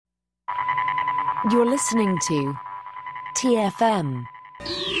You're listening to TFM.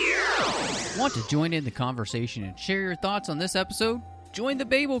 Want to join in the conversation and share your thoughts on this episode? Join the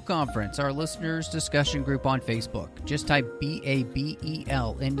Babel Conference, our listeners' discussion group on Facebook. Just type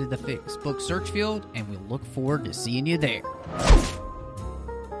BABEL into the Facebook search field, and we look forward to seeing you there.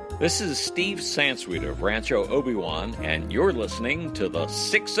 This is Steve Sansweet of Rancho Obi-Wan, and you're listening to the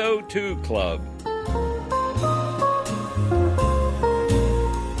 602 Club.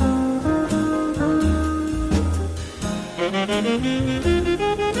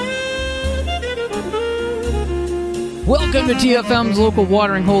 Welcome to TFM's local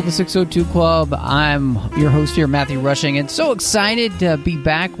watering hole, the 602 Club. I'm your host here, Matthew Rushing, and so excited to be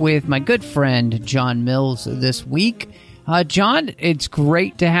back with my good friend, John Mills, this week. John, it's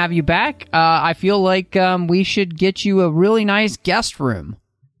great to have you back. I feel like we should get you a really nice guest room.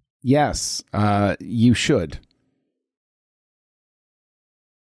 Yes, you should.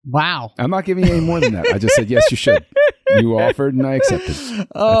 Wow. I'm not giving you any more than that. I just said, yes, you should. You offered and I accepted.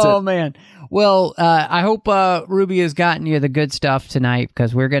 Oh, man. Well, I hope Ruby has gotten you the good stuff tonight,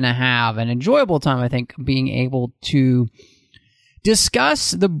 because we're going to have an enjoyable time, I think, being able to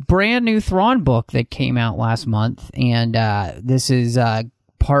discuss the brand new Thrawn book that came out last month. And this is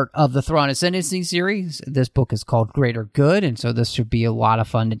part of the Thrawn Ascendancy series. This book is called Greater Good, and so this should be a lot of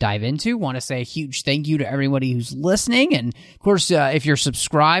fun to dive into. Want to say a huge thank you to everybody who's listening, and of course, if you're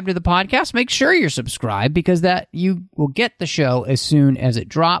subscribed to the podcast, make sure you're subscribed, because that you will get the show as soon as it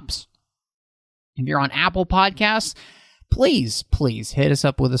drops. If you're on Apple Podcasts, please hit us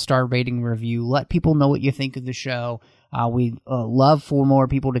up with a star rating review. Let people know what you think of the show. We'd love for more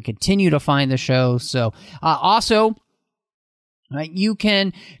people to continue to find the show. So also, you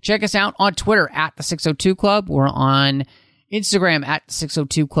can check us out on Twitter at the 602 Club. We're on Instagram at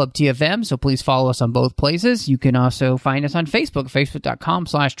 602 Club TFM, so please follow us on both places. You can also find us on Facebook,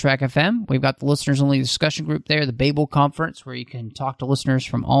 facebook.com/TrackFM. We've got the listeners-only discussion group there, the Babel Conference, where you can talk to listeners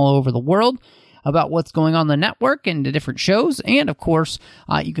from all over the world about what's going on the network and the different shows. And, of course,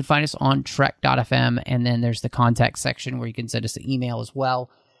 you can find us on Trek.fm, and then there's the contact section where you can send us an email as well.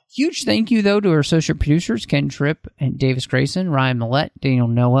 Huge thank you, though, to our associate producers, Ken Tripp and Davis Grayson, Ryan Millette, Daniel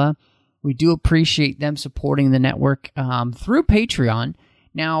Noah. We do appreciate them supporting the network through Patreon.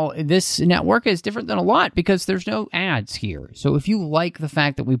 Now, this network is different than a lot because there's no ads here. So if you like the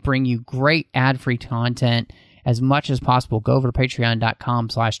fact that we bring you great ad-free content as much as possible, go over to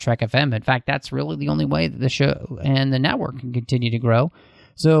patreon.com/TrekFM. In fact, that's really the only way that the show and the network can continue to grow.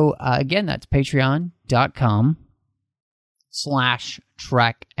 So, again, that's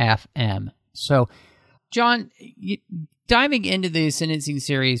patreon.com/TrekFM. So, John, diving into the Ascendancy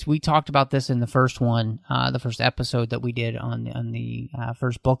series, we talked about this in the first one, the first episode that we did on the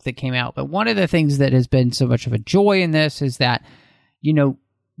first book that came out. But one of the things that has been so much of a joy in this is that, you know,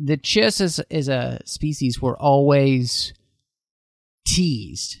 the Chiss as a species were always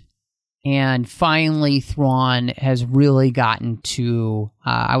teased. And finally, Thrawn has really gotten to,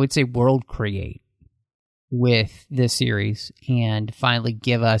 I would say, world create with this series and finally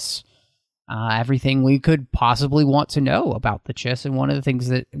give us everything we could possibly want to know about the Chiss. And one of the things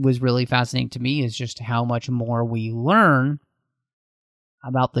that was really fascinating to me is just how much more we learn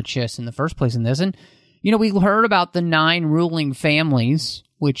about the Chiss in the first place in this. And, you know, we heard about the 9 ruling families,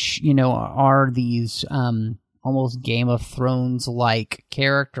 which, you know, are these almost Game of Thrones-like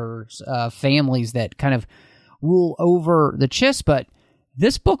characters, families that kind of rule over the Chiss. But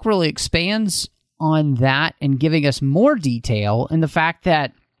this book really expands on that and giving us more detail, and the fact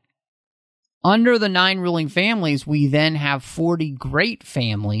that under the 9 ruling families, we then have 40 great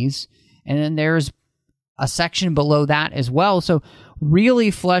families, and then there's a section below that as well. So really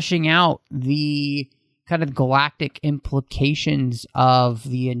fleshing out the kind of galactic implications of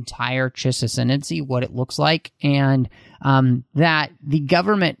the entire Chiss ascendancy, what it looks like, and that the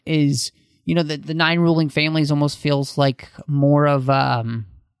government is, you know, the 9 ruling families almost feels like more of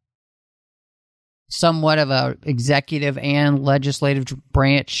somewhat of a executive and legislative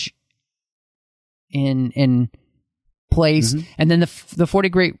branch in place. Mm-hmm. And then the 40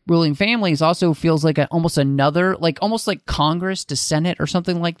 great ruling families also feels like almost another, like almost like Congress to Senate or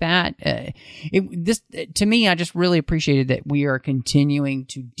something like that. To me, I just really appreciated that we are continuing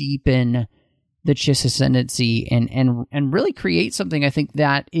to deepen the Chiss ascendancy and really create something I think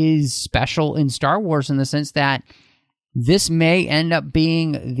that is special in Star Wars, in the sense that this may end up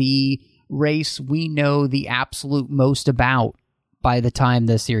being the race we know the absolute most about by the time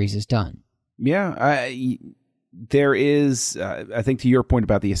the series is done. Yeah, there is, I think to your point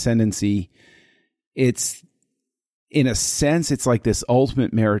about the ascendancy, it's, in a sense, it's like this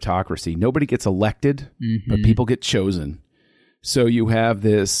ultimate meritocracy. Nobody gets elected, but people get chosen. So you have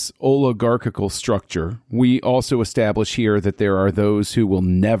this oligarchical structure. We also establish here that there are those who will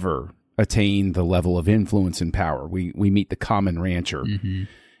never attain the level of influence and power. We meet the common rancher. Mm-hmm.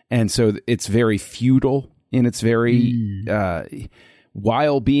 And so it's very feudal, and it's very,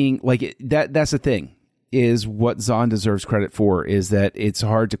 while being like that's the thing, is what Zahn deserves credit for, is that it's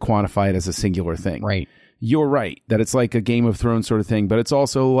hard to quantify it as a singular thing. Right. You're right that it's like a Game of Thrones sort of thing, but it's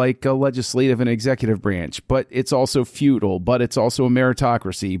also like a legislative and executive branch, but it's also feudal, but it's also a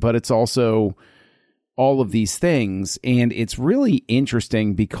meritocracy, but it's also all of these things. And it's really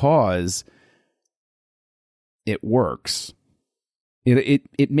interesting because it works.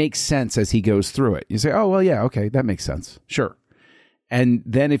 It makes sense as he goes through it. You say, oh, well, yeah, okay, that makes sense. Sure. And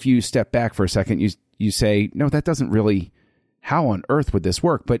then if you step back for a second, you say, no, that doesn't really, how on earth would this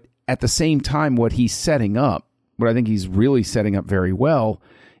work? But at the same time, what he's setting up, what I think he's really setting up very well,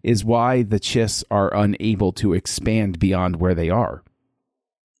 is why the Chiss are unable to expand beyond where they are.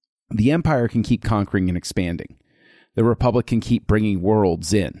 The Empire can keep conquering and expanding. The Republic can keep bringing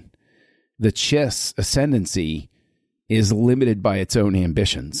worlds in. The Chiss ascendancy is limited by its own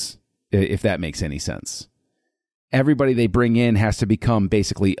ambitions, if that makes any sense. Everybody they bring in has to become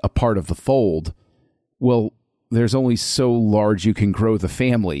basically a part of the fold. Well, there's only so large you can grow the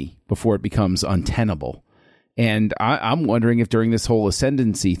family before it becomes untenable. And I'm wondering if during this whole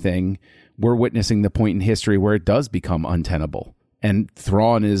ascendancy thing, we're witnessing the point in history where it does become untenable. And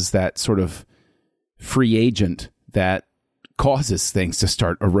Thrawn is that sort of free agent that causes things to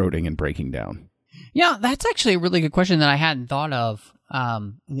start eroding and breaking down. Yeah, that's actually a really good question that I hadn't thought of,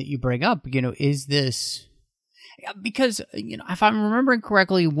 that you bring up. Is this... Because, if I'm remembering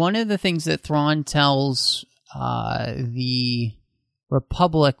correctly, one of the things that Thrawn tells the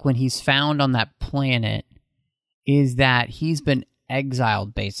Republic when he's found on that planet is that he's been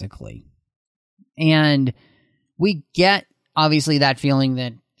exiled, basically. And we get, obviously, that feeling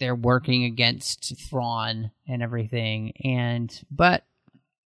that they're working against Thrawn and everything. But,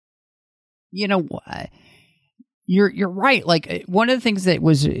 you're right. Like, one of the things that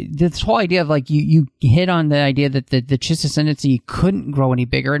was this whole idea of, like, you hit on the idea that the Chiss ascendancy couldn't grow any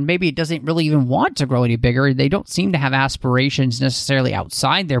bigger, and maybe it doesn't really even want to grow any bigger. They don't seem to have aspirations necessarily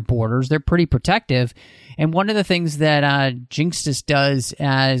outside their borders. They're pretty protective. And one of the things that Jinxtus does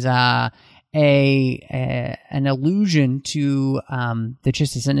as an allusion to the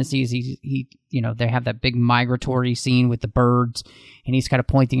Chiss ascendancy is he they have that big migratory scene with the birds, and he's kind of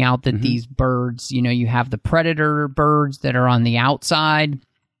pointing out that these birds, you have the predator birds that are on the outside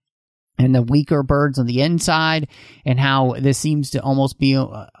and the weaker birds on the inside, and how this seems to almost be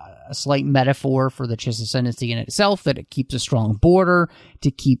a slight metaphor for the Chiss ascendancy in itself, that it keeps a strong border to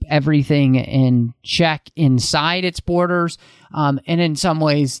keep everything in check inside its borders, and in some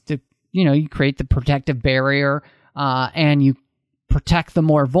ways you create the protective barrier, and you protect the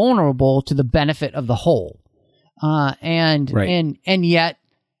more vulnerable to the benefit of the whole. And yet,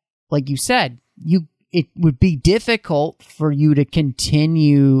 like you said, it would be difficult for you to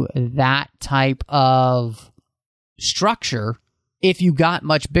continue that type of structure if you got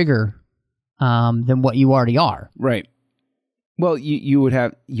much bigger than what you already are. Right. Well, you would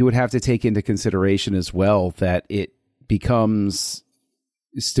have to take into consideration as well that it becomes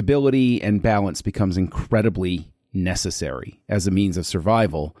stability and balance becomes incredibly necessary as a means of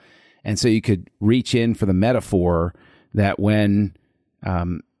survival. And so you could reach in for the metaphor that when,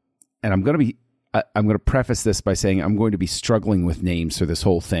 and I'm going to preface this by saying I'm going to be struggling with names for this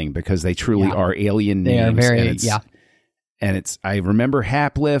whole thing because they truly are alien names. They are very, and it's, I remember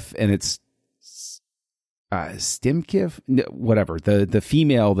Haplif, and it's Stimkiv, whatever, the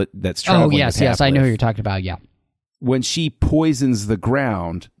female that's traveling. Oh, yes, I know who you're talking about, yeah. When she poisons the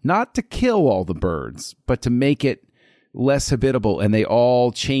ground, not to kill all the birds, but to make it less habitable, and they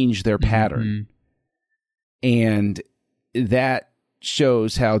all change their pattern. And that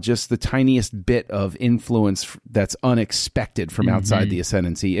shows how just the tiniest bit of influence that's unexpected from outside the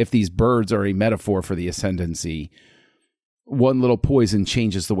ascendancy, if these birds are a metaphor for the ascendancy, one little poison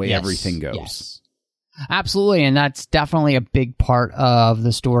changes the way everything goes. Yes. Absolutely, and that's definitely a big part of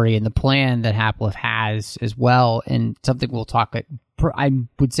the story and the plan that Haplif has as well, and something we'll talk, I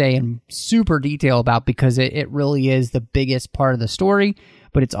would say, in super detail about, because it really is the biggest part of the story,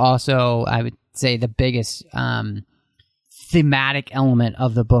 but it's also, I would say, the biggest thematic element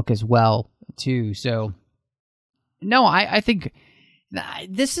of the book as well, too. So, no, I think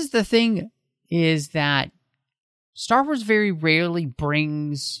this is the thing, is that Star Wars very rarely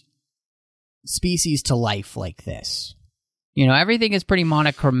brings species to life like this. Everything is pretty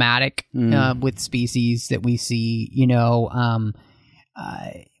monochromatic with species that we see.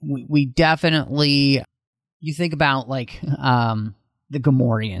 We definitely you think about like the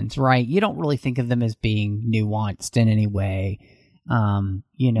Gamorreans, right? You don't really think of them as being nuanced in any way.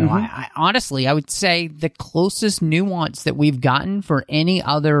 I honestly, I would say the closest nuance that we've gotten for any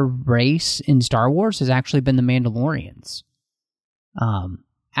other race in Star Wars has actually been the Mandalorians.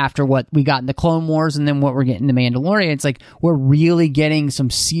 After what we got in the Clone Wars and then what we're getting in the Mandalorian, it's like we're really getting some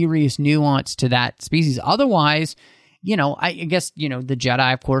serious nuance to that species. Otherwise, I guess, the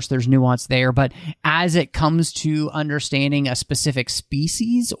Jedi, of course, there's nuance there, but as it comes to understanding a specific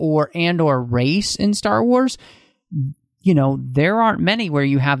species or race in Star Wars, there aren't many where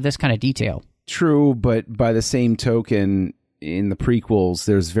you have this kind of detail. True, but by the same token, in the prequels,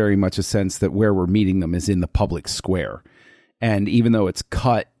 there's very much a sense that where we're meeting them is in the public square. And even though it's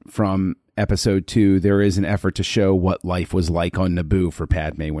cut from Episode 2, there is an effort to show what life was like on Naboo for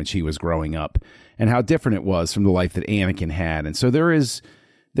Padme when she was growing up and how different it was from the life that Anakin had. And so there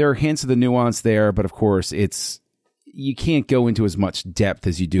are hints of the nuance there, but of course you can't go into as much depth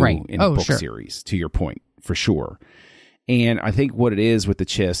as you do in a book series, to your point, for sure. And I think what it is with the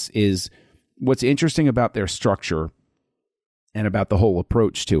Chiss is what's interesting about their structure and about the whole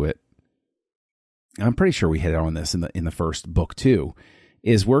approach to it. I'm pretty sure we hit on this in the first book too,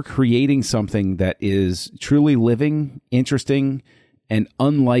 is we're creating something that is truly living, interesting, and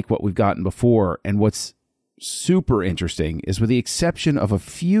unlike what we've gotten before. And what's super interesting is with the exception of a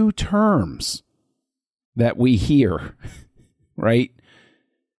few terms that we hear, right?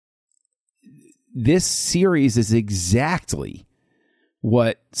 This series is exactly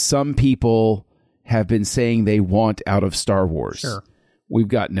what some people have been saying they want out of Star Wars. Sure. We've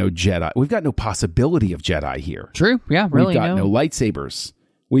got no Jedi. We've got no possibility of Jedi here. True. Yeah, really. We've got no lightsabers.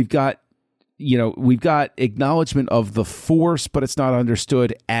 We've got acknowledgement of the Force, but it's not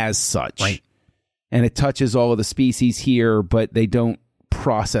understood as such. Right. And it touches all of the species here, but they don't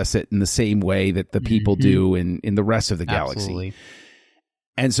process it in the same way that the people do in the rest of the galaxy. Absolutely.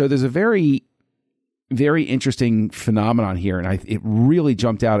 And so there's a very, very interesting phenomenon here. And it really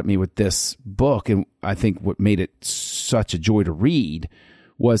jumped out at me with this book. And I think what made it such a joy to read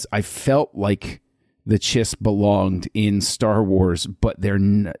was I felt like the Chiss belonged in Star Wars, but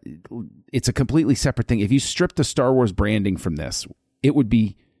it's a completely separate thing. If you strip the Star Wars branding from this, it would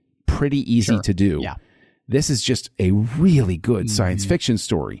be pretty easy to do. Yeah. This is just a really good science fiction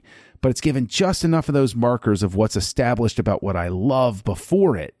story, but it's given just enough of those markers of what's established about what I love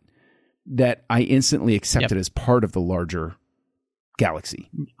before it that I instantly accept it as part of the larger galaxy.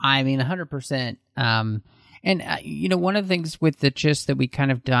 I mean, 100%. And, one of the things with the Chiss that we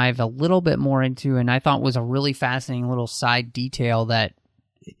kind of dive a little bit more into, and I thought was a really fascinating little side detail that,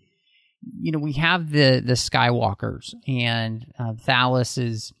 we have the Skywalkers, and Thalos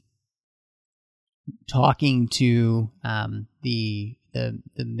is talking to the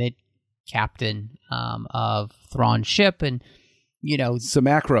mid captain of Thrawn's ship, and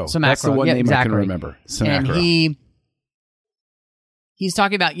Samacro. That's the one name I can remember. Samacro. And he's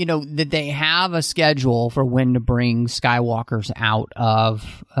talking about, that they have a schedule for when to bring Skywalkers out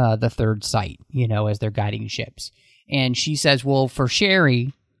of the third site, as they're guiding ships. And she says, well, for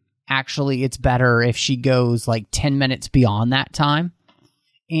Sherry, actually, it's better if she goes like 10 minutes beyond that time.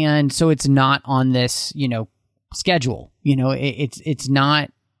 And so it's not on this, schedule. It's not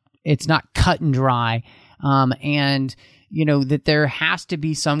cut and dry. And that there has to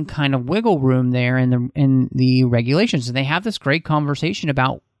be some kind of wiggle room there in the regulations. And they have this great conversation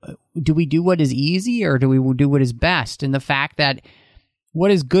about, do we do what is easy or do we do what is best? And the fact that what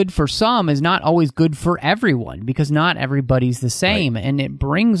is good for some is not always good for everyone, because not everybody's the same. Right. And it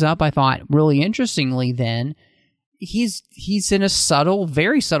brings up, I thought, really interestingly then, he's in a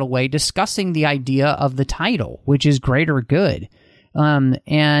very subtle way discussing the idea of the title, which is greater good.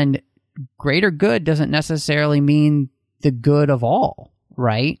 And greater good doesn't necessarily mean the good of all,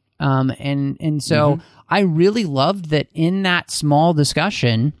 right? And so I really loved that in that small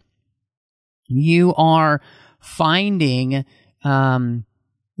discussion, you are finding one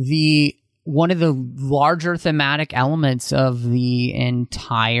of the larger thematic elements of the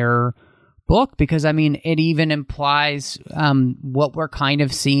entire book, because I mean, it even implies what we're kind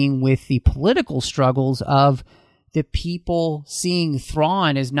of seeing with the political struggles of the people seeing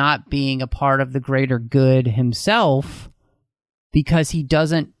Thrawn as not being a part of the greater good himself, because he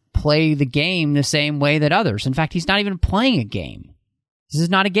doesn't play the game the same way that others. In fact, he's not even playing a game. This is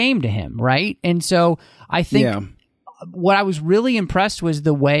not a game to him, right? And so I think what I was really impressed was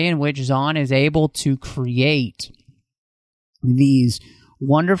the way in which Zahn is able to create these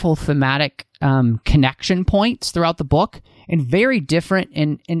wonderful thematic connection points throughout the book in very different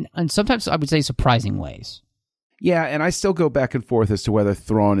and sometimes I would say surprising ways. Yeah, and I still go back and forth as to whether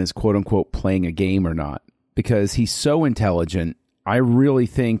Thrawn is quote-unquote playing a game or not. because he's so intelligent. I really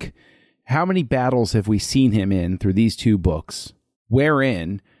think, how many battles have we seen him in through these 2 books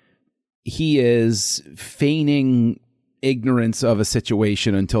wherein he is feigning ignorance of a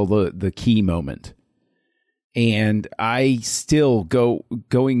situation until the key moment? And I still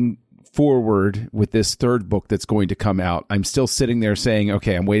going forward with this 3rd book that's going to come out, I'm still sitting there saying,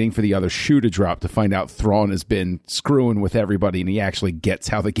 okay, I'm waiting for the other shoe to drop to find out Thrawn has been screwing with everybody and he actually gets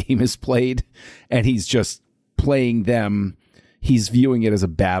how the game is played and he's just playing them. He's viewing it as a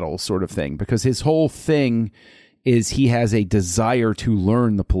battle sort of thing, because his whole thing is he has a desire to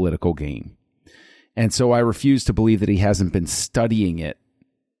learn the political game. And so I refuse to believe that he hasn't been studying it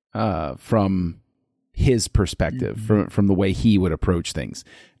from his perspective, from the way he would approach things.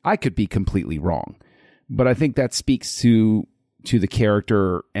 I could be completely wrong, but I think that speaks to the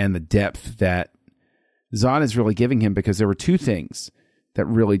character and the depth that Zahn is really giving him, because there were 2 things that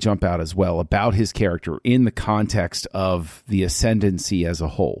really jump out as well about his character in the context of the ascendancy as a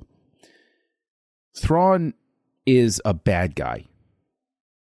whole. Thrawn is a bad guy.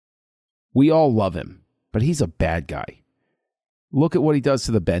 We all love him, but he's a bad guy. Look at what he does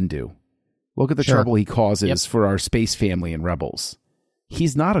to the Bendu. Look at the trouble he causes for our space family and Rebels.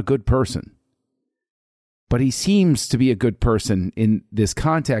 He's not a good person, but he seems to be a good person in this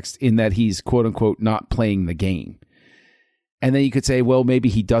context, in that he's quote unquote not playing the game. And then you could say, well, maybe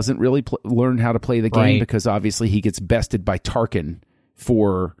he doesn't really learn how to play the game, because obviously he gets bested by Tarkin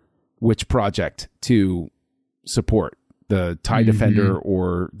for which project to support, the TIE Defender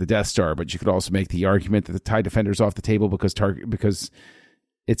or the Death Star. But you could also make the argument that the TIE Defender's off the table because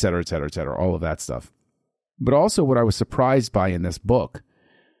et cetera, et cetera, et cetera, all of that stuff. But also what I was surprised by in this book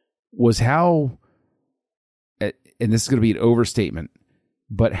was how, and this is going to be an overstatement,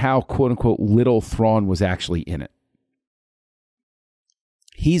 but how quote unquote little Thrawn was actually in it.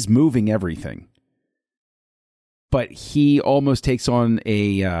 He's moving everything, but he almost takes on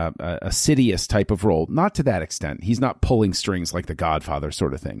a Sidious type of role. Not to that extent. He's not pulling strings like the Godfather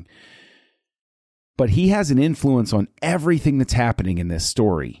sort of thing. But he has an influence on everything that's happening in this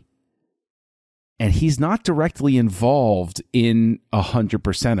story. And he's not directly involved in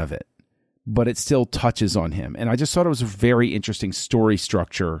 100% of it, but it still touches on him. And I just thought it was a very interesting story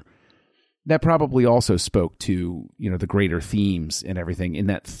structure that probably also spoke to, the greater themes and everything, in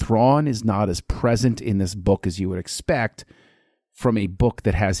that Thrawn is not as present in this book as you would expect from a book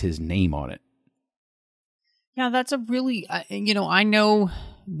that has his name on it. Yeah, that's a really, I know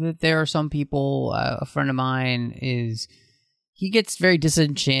that there are some people, a friend of mine he gets very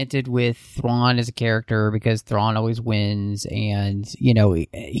disenchanted with Thrawn as a character because Thrawn always wins, and,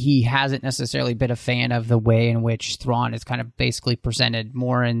 he hasn't necessarily been a fan of the way in which Thrawn is kind of basically presented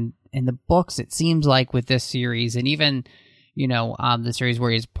more in the books, it seems like, with this series, and even, the series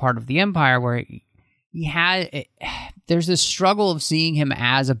where he's part of the Empire, where there's this struggle of seeing him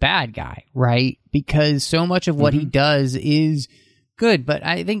as a bad guy, right? Because so much of what he does is good. But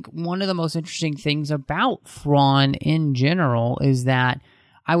I think one of the most interesting things about Thrawn in general is that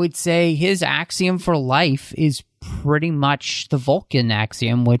I would say his axiom for life is pretty much the Vulcan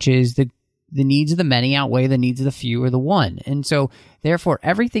axiom, which is the needs of the many outweigh the needs of the few or the one. And so, therefore,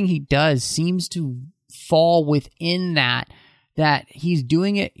 everything he does seems to fall within that he is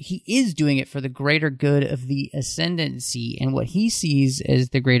doing it for the greater good of the ascendancy. And what he sees as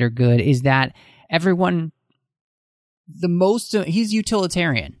the greater good is that everyone, he's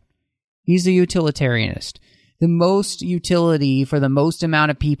utilitarian. He's a utilitarianist. The most utility for the most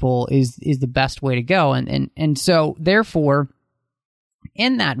amount of people is the best way to go. And so, therefore,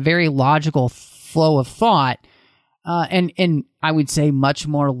 in that very logical flow of thought, and I would say much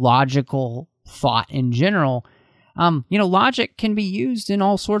more logical thought in general, logic can be used in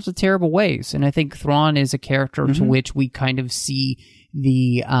all sorts of terrible ways. And I think Thrawn is a character to which we kind of see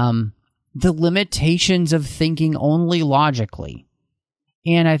the limitations of thinking only logically.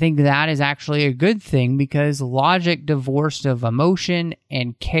 And I think that is actually a good thing, because logic divorced of emotion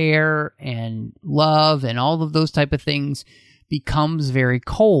and care and love and all of those type of things becomes very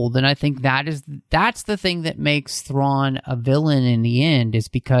cold. And I think that's the thing that makes Thrawn a villain in the end, is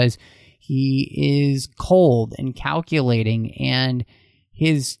because he is cold and calculating, and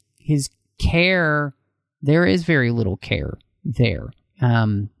his care, there is very little care there.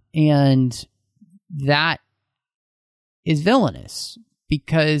 And that is villainous,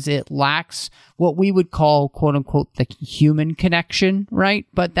 because it lacks what we would call, quote unquote, the human connection, right?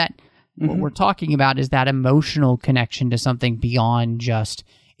 But what we're talking about is that emotional connection to something beyond just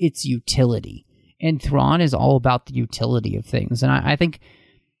its utility. And Thrawn is all about the utility of things. And I think,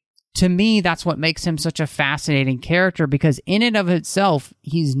 to me, that's what makes him such a fascinating character, because in and of itself,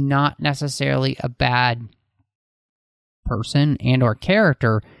 he's not necessarily a bad person and or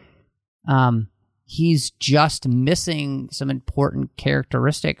character. He's just missing some important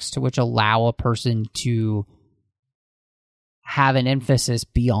characteristics to which allow a person to have an emphasis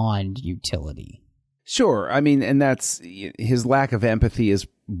beyond utility. Sure. I mean, and that's his lack of empathy is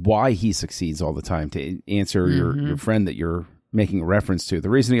why he succeeds all the time. To answer your friend that you're making a reference to, the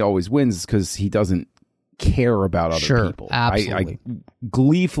reason he always wins is because he doesn't care about other people. Absolutely. I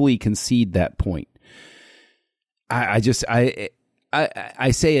gleefully concede that point. I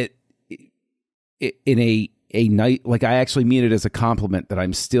say it in a night, like I actually mean it as a compliment that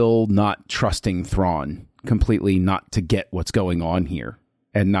I'm still not trusting Thrawn completely, not to get what's going on here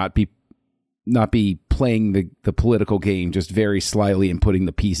and not be playing the political game just very slyly and putting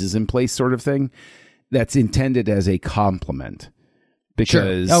the pieces in place sort of thing. That's intended as a compliment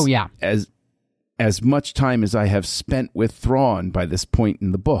because as much time as I have spent with Thrawn by this point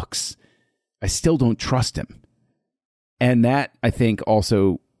in the books, I still don't trust him. And that, I think,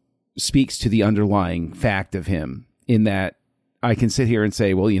 also speaks to the underlying fact of him in that I can sit here and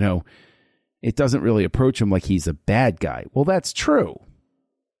say, well, it doesn't really approach him like he's a bad guy. Well, that's true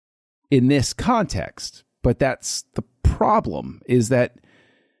in this context, but that's the problem, is that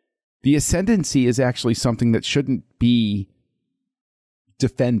the ascendancy is actually something that shouldn't be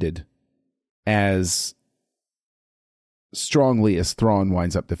defended as strongly as Thrawn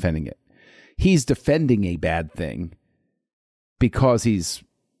winds up defending it. He's defending a bad thing because he's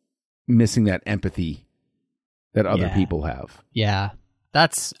missing that empathy that other people have. Yeah.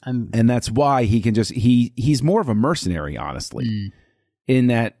 That's and that's why he can just he's more of a mercenary, honestly, in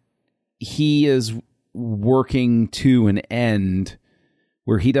that he is working to an end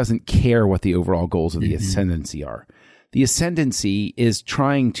where he doesn't care what the overall goals of the ascendancy are. The ascendancy is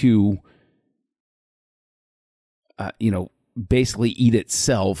trying to basically eat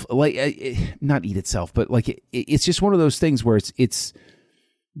itself, like not eat itself, but like it's just one of those things where it's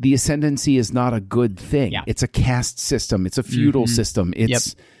the ascendancy is not a good thing. Yeah. It's a caste system. It's a feudal system.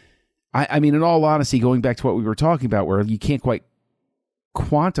 It's, I mean, in all honesty, going back to what we were talking about, where you can't quite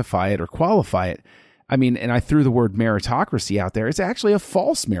quantify it or qualify it. I mean, and I threw the word meritocracy out there. It's actually a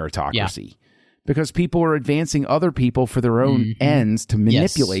false meritocracy because people are advancing other people for their own ends to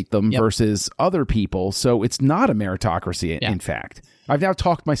manipulate them versus other people. So it's not a meritocracy, in fact. I've now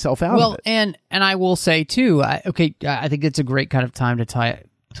talked myself out of it. And I will say, too, I think it's a great kind of time to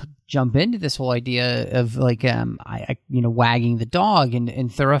jump into this whole idea of wagging the dog and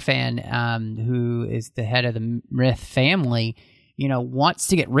Thurafan, who is the head of the Mrith family, wants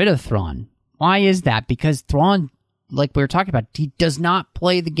to get rid of Thrawn. Why is that? Because Thrawn, like we were talking about, he does not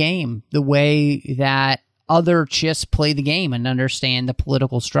play the game the way that other Chiss play the game and understand the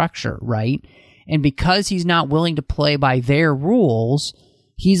political structure, right? And because he's not willing to play by their rules,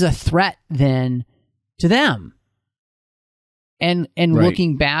 he's a threat then to them. And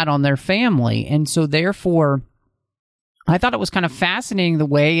looking bad on their family. And so therefore, I thought it was kind of fascinating the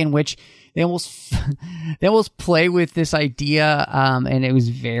way in which they almost play with this idea, and it was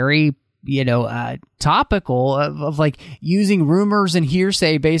very, topical of like using rumors and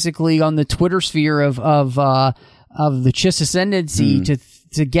hearsay basically on the Twitter sphere of the Chiss Ascendancy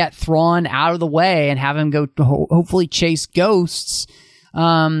to get Thrawn out of the way and have him go hopefully chase ghosts,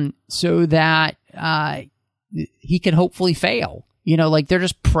 so that he can hopefully fail. Like they're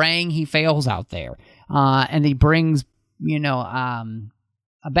just praying he fails out there. And he brings,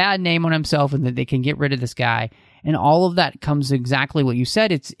 a bad name on himself and that they can get rid of this guy. And all of that comes exactly what you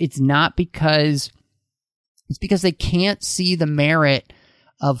said. It's not because they can't see the merit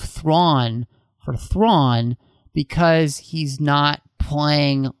of Thrawn because he's not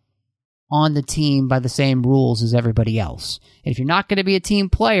playing on the team by the same rules as everybody else. If you're not going to be a team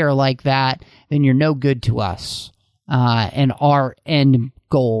player like that, then you're no good to us and our end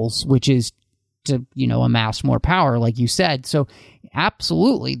goals, which is to amass more power, like you said. So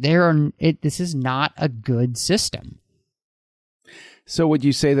absolutely, this is not a good system. So would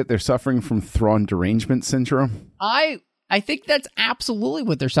you say that they're suffering from Thrawn derangement syndrome? I think that's absolutely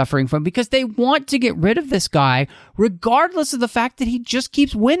what they're suffering from, because they want to get rid of this guy regardless of the fact that he just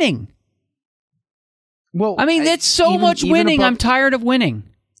keeps winning. Well, I mean, that's so much winning. I'm tired of winning.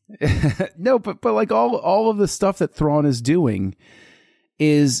 No, but like all of the stuff that Thrawn is doing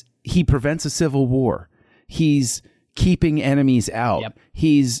is he prevents a civil war. He's keeping enemies out. Yep.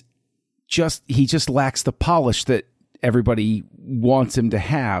 He just lacks the polish that everybody wants him to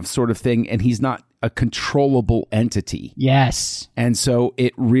have, sort of thing, and he's not a controllable entity. Yes. And so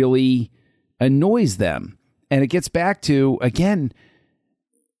it really annoys them. And it gets back to, again,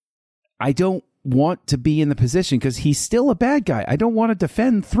 I don't want to be in the position, because he's still a bad guy. I don't want to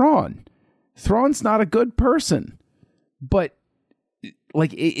defend Thrawn. Thrawn's not a good person. But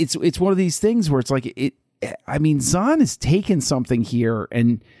like it's one of these things where it's like I mean, Zahn has taken something here,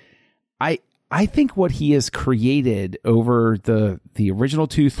 and I think what he has created over the original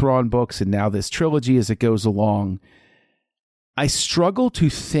 2 Thrawn books and now this trilogy as it goes along, I struggle to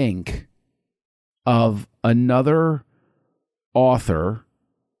think of another author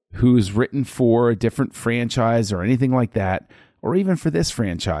who's written for a different franchise or anything like that, or even for this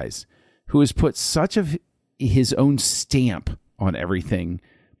franchise, who has put such of his own stamp on everything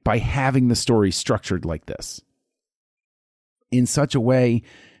by having the story structured like this, in such a way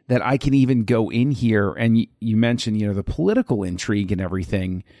that I can even go in here, and you mentioned, the political intrigue and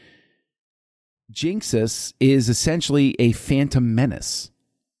everything. Jinxus is essentially a phantom menace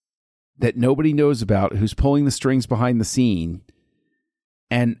that nobody knows about, who's pulling the strings behind the scene,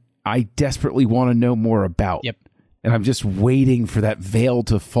 and I desperately want to know more about. Yep. And I'm just waiting for that veil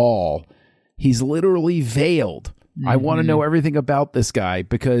to fall. He's literally veiled. Mm-hmm. I want to know everything about this guy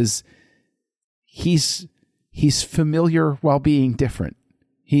because he's familiar while being different.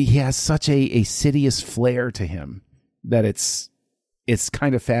 He has such a Sidious flair to him that it's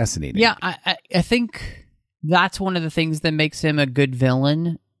kind of fascinating. Yeah, I think that's one of the things that makes him a good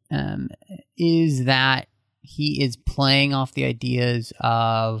villain, is that he is playing off the ideas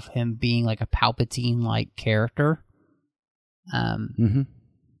of him being like a Palpatine-like character. Mm-hmm.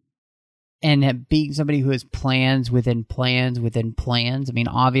 And being somebody who has plans within plans within plans. I mean,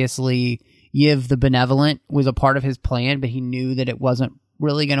 obviously, Yiv the Benevolent was a part of his plan, but he knew that it wasn't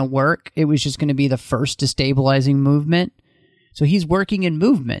really going to work. It was just going to be the first destabilizing movement. So he's working in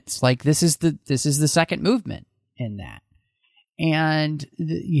movements. Like this is the second movement in that. And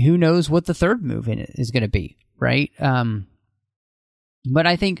who knows what the third move in it is going to be, right? But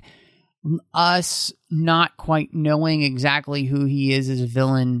I think us not quite knowing exactly who he is as a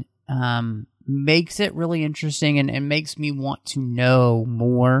villain makes it really interesting and makes me want to know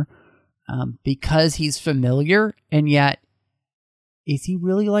more, because he's familiar, and yet is he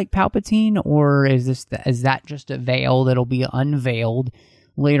really like Palpatine, or is that just a veil that'll be unveiled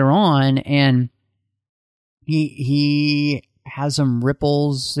later on? And he has some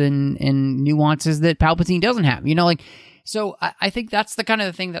ripples and nuances that Palpatine doesn't have, so I think that's the kind of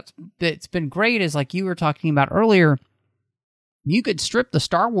the thing that's been great, is like you were talking about earlier. You could strip the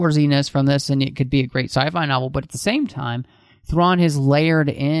Star Warsiness from this and it could be a great sci-fi novel, but at the same time, Thrawn has layered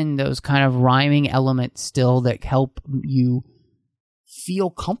in those kind of rhyming elements still that help you feel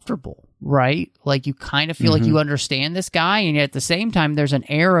comfortable, right? Like you kind of feel like you understand this guy, and yet at the same time, there's an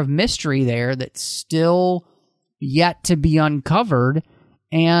air of mystery there that's still yet to be uncovered,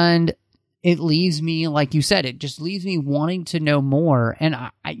 and it leaves me, like you said, it just leaves me wanting to know more. And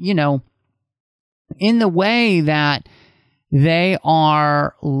I in the way that they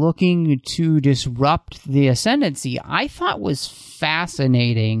are looking to disrupt the Ascendancy, I thought was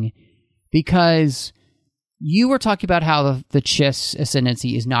fascinating, because you were talking about how the Chiss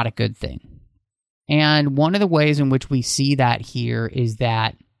Ascendancy is not a good thing. And one of the ways in which we see that here is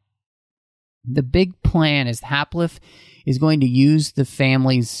that the big plan is Haplif is going to use the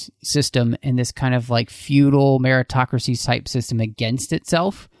family's system and this kind of like feudal meritocracy type system against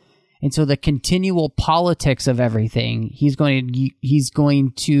itself. And so the continual politics of everything, he's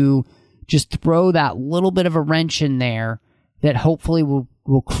going to just throw that little bit of a wrench in there that hopefully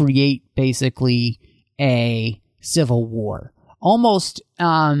will create basically a civil war. Almost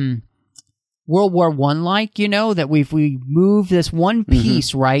World War I like, that if we move this one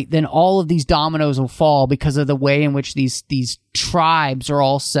piece, right, then all of these dominoes will fall because of the way in which these tribes are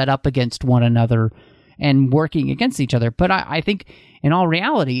all set up against one another and working against each other. But I think in all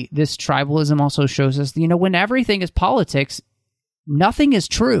reality, this tribalism also shows us, when everything is politics, nothing is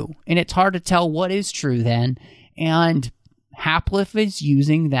true. And it's hard to tell what is true then. And Haplif is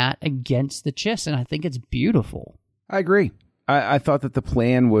using that against the Chiss, and I think it's beautiful. I agree. I thought that the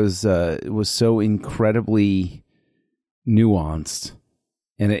plan was so incredibly nuanced,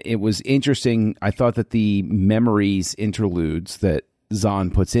 and it was interesting. I thought that the memories interludes that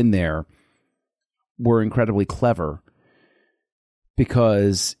Zahn puts in there were incredibly clever,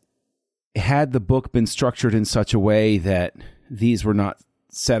 because had the book been structured in such a way that these were not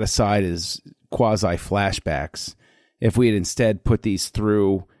set aside as quasi-flashbacks, if we had instead put these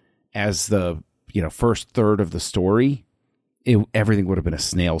through as the first third of the story, everything would have been a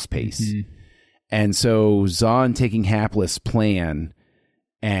snail's pace. Mm-hmm. And so Zahn taking Haplif's plan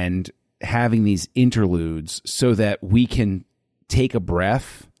and having these interludes so that we can take a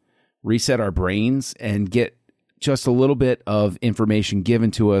breath, reset our brains, and get just a little bit of information given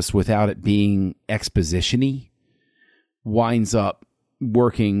to us without it being exposition-y, winds up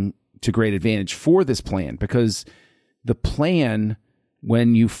working to great advantage for this plan, because the plan,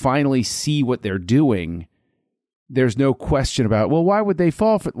 when you finally see what they're doing, there's no question about, well, why would they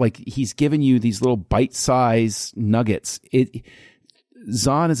fall for, like, he's given you these little bite-sized nuggets.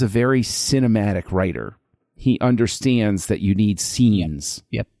 Zahn is a very cinematic writer. He understands that you need scenes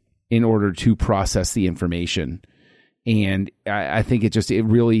in order to process the information. And I think it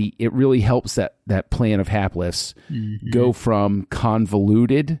really helps that plan of Hapless go from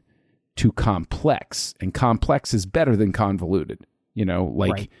convoluted to complex. And complex is better than convoluted.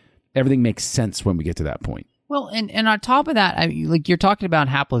 Everything makes sense when we get to that point. Well, and on top of that, I mean, like, you're talking about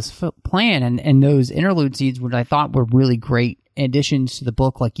Hapless Plan and those interlude scenes, which I thought were really great additions to the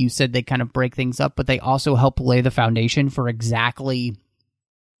book. Like you said, they kind of break things up, but they also help lay the foundation for exactly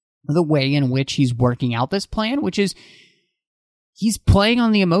the way in which he's working out this plan, which is he's playing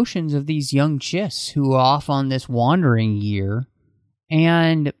on the emotions of these young chiss who are off on this wandering year.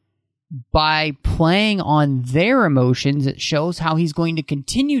 And by playing on their emotions, it shows how he's going to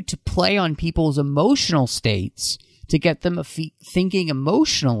continue to play on people's emotional states to get them thinking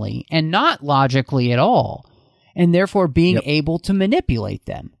emotionally and not logically at all, and therefore being able to manipulate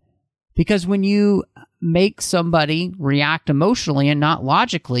them. Because when you make somebody react emotionally and not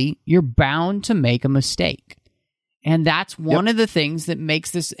logically, you're bound to make a mistake. And that's one of the things that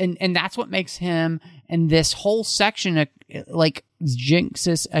makes this, and that's what makes him and this whole section, like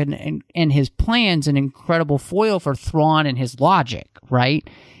Jinxes and his plans, an incredible foil for Thrawn and his logic, right?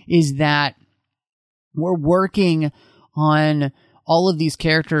 Is that we're working on all of these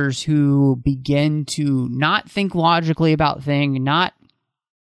characters who begin to not think logically about things, not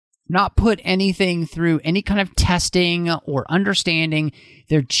put anything through any kind of testing or understanding.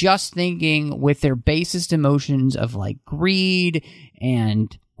 They're just thinking with their basest emotions of like greed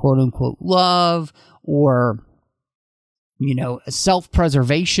and quote unquote love, or,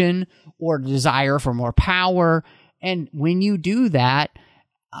 self-preservation or desire for more power. And when you do that,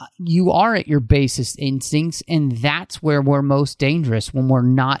 you are at your basest instincts, and that's where we're most dangerous, when we're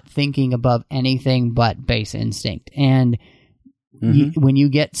not thinking above anything but base instinct. And when you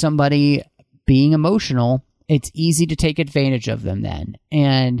get somebody being emotional, it's easy to take advantage of them then.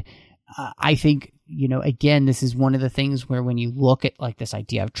 And I think, again, this is one of the things where when you look at like this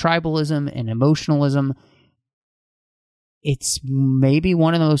idea of tribalism and emotionalism, it's maybe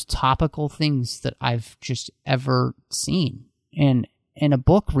one of the most topical things that I've just ever seen in a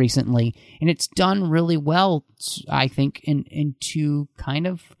book recently. And it's done really well, I think, to kind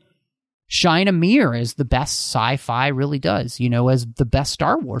of shine a mirror, as the best sci-fi really does, as the best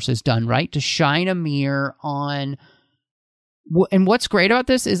Star Wars has done, right? To shine a mirror on... And what's great about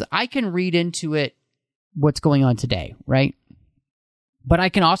this is I can read into it what's going on today, right? But I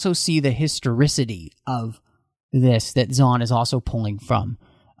can also see the historicity of this that Zahn is also pulling from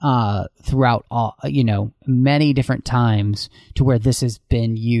throughout all, many different times, to where this has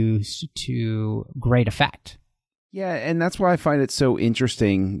been used to great effect. Yeah, and that's why I find it so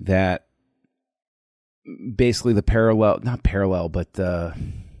interesting that basically the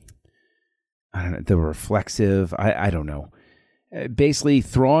reflexive, I don't know. Basically,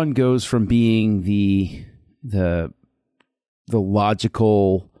 Thrawn goes from being the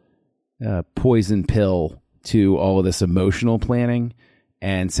logical poison pill to all of this emotional planning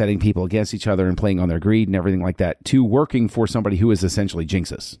and setting people against each other and playing on their greed and everything like that, to working for somebody who is essentially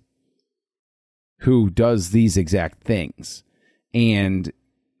Jinxes, who does these exact things. And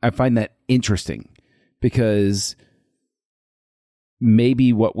I find that interesting, because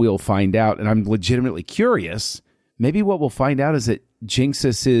maybe what we'll find out, and I'm legitimately curious, maybe what we'll find out is that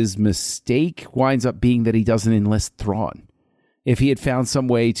Jinxes' mistake winds up being that he doesn't enlist Thrawn. If he had found some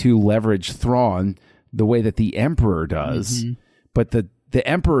way to leverage Thrawn the way that the Emperor does, but the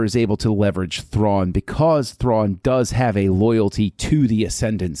Emperor is able to leverage Thrawn because Thrawn does have a loyalty to the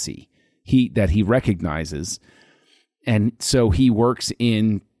ascendancy that he recognizes. And so he works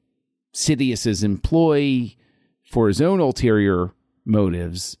in Sidious's employ for his own ulterior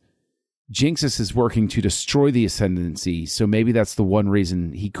motives. Jinxes is working to destroy the ascendancy, so maybe that's the one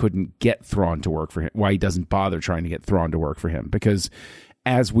reason he couldn't get Thrawn to work for him, why he doesn't bother trying to get Thrawn to work for him. Because,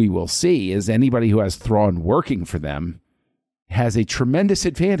 as we will see, is anybody who has Thrawn working for them has a tremendous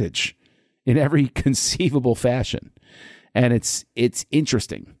advantage in every conceivable fashion. And it's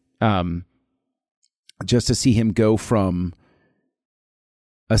interesting just to see him go from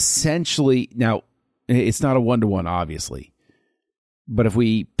essentially, now it's not a one-to-one, obviously, but if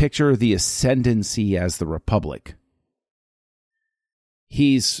we picture the ascendancy as the Republic,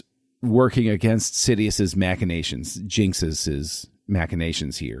 he's working against Sidious's machinations, Jinxes'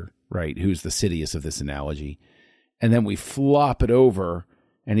 machinations here, right? Who's the Sidious of this analogy. And then we flop it over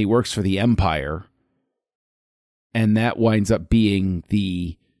and he works for the Empire. and that winds up being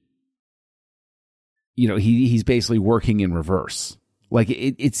the, he's basically working in reverse. Like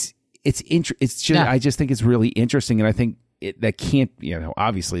it's just, I just think it's really interesting, and I think that can't,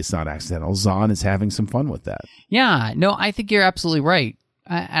 obviously it's not accidental. Zahn is having some fun with that. Yeah, no, I think you're absolutely right.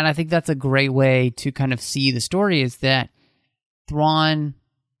 And I think that's a great way to kind of see the story, is that Thrawn,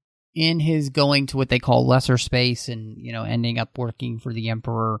 in his going to what they call lesser space and, ending up working for the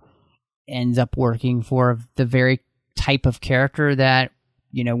Emperor, ends up working for the very type of character that,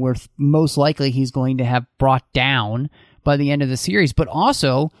 we're most likely he's going to have brought down by the end of the series, but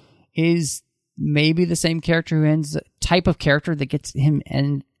also is maybe the same character who ends type of character that gets him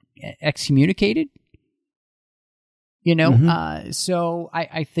excommunicated. So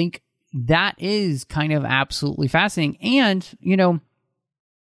I think that is kind of absolutely fascinating. And,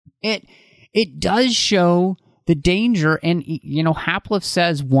 it does show the danger. And, Haplif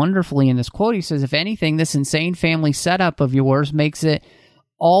says wonderfully in this quote, he says, if anything, this insane family setup of yours makes it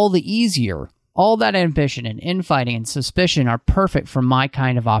all the easier. All that ambition and infighting and suspicion are perfect for my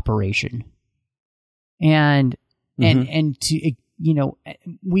kind of operation. And to,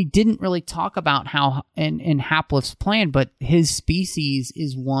 we didn't really talk about how in Haplif's plan, but his species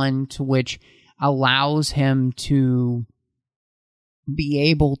is one to which allows him to be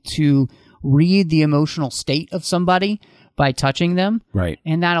able to read the emotional state of somebody by touching them. Right.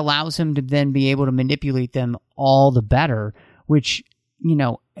 And that allows him to then be able to manipulate them all the better, which,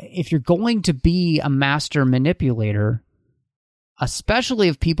 if you're going to be a master manipulator, especially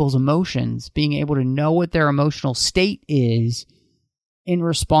of people's emotions, being able to know what their emotional state is in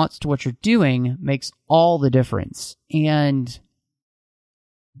response to what you're doing makes all the difference. And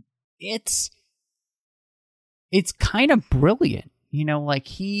it's kind of brilliant, like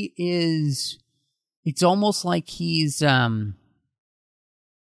he is, it's almost like he's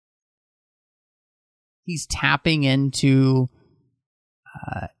tapping into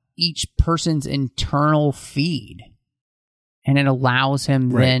each person's internal feed, and it allows him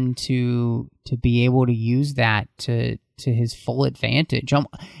then to be able to use that to his full advantage.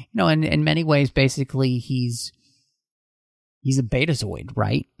 In many ways, basically, he's a betazoid,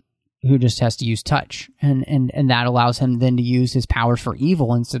 right? Who just has to use touch, and that allows him then to use his powers for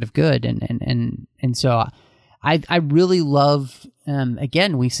evil instead of good, and so I really love.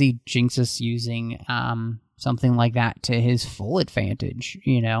 Again, we see Jinxus using something like that to his full advantage,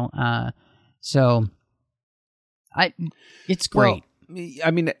 so it's great. Well,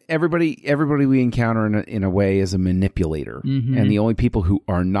 I mean, everybody we encounter in a way is a manipulator, and the only people who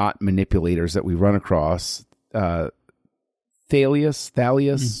are not manipulators that we run across,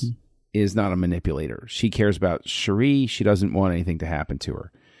 Thalius is not a manipulator. She cares about Cherie. She doesn't want anything to happen to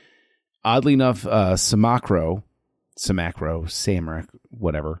her. Oddly enough, Samacro, Samaric,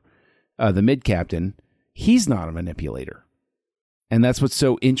 whatever, the mid-captain, he's not a manipulator. And that's what's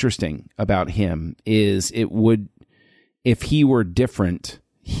so interesting about him, is if he were different,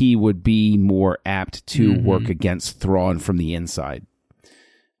 he would be more apt to work against Thrawn from the inside.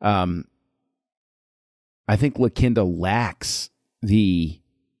 I think Lakinda lacks the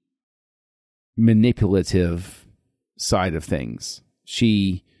manipulative side of things.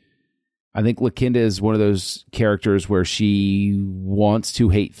 I think Lakinda is one of those characters where she wants to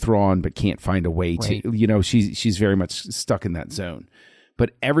hate Thrawn but can't find a way to. She's very much stuck in that zone.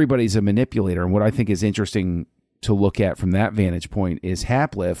 But everybody's a manipulator, and what I think is interesting to look at from that vantage point is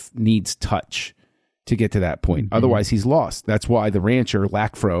Haplif needs touch to get to that point. Otherwise, he's lost. That's why the rancher,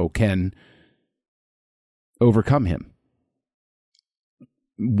 Lackfro, can overcome him.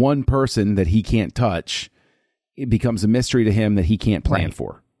 One person that he can't touch, it becomes a mystery to him that he can't plan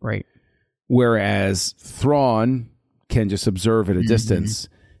for. Right. Whereas Thrawn can just observe at a distance,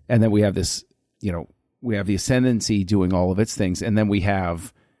 and then we have this, we have the Ascendancy doing all of its things, and then we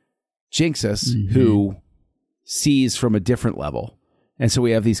have Jinxus, who sees from a different level. And so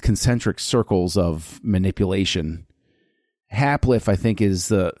we have these concentric circles of manipulation. Haplif, I think,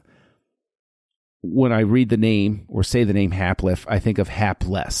 is when I read the name or say the name Haplif, I think of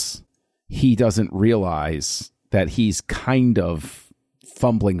hapless. He doesn't realize that he's kind of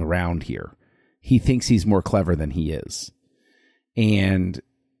fumbling around here. He thinks he's more clever than he is. And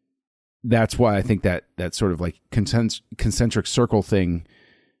that's why I think that sort of like concentric circle thing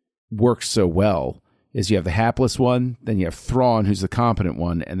works so well. Is you have the hapless one, then you have Thrawn, who's the competent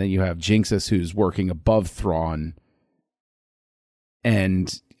one, and then you have Jinxus, who's working above Thrawn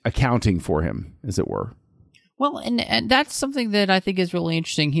and accounting for him, as it were. Well, and that's something that I think is really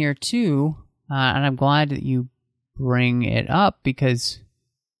interesting here, too, and I'm glad that you bring it up, because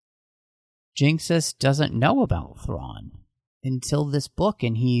Jinxus doesn't know about Thrawn until this book,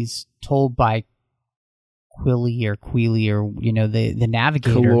 and he's told by Quilly or the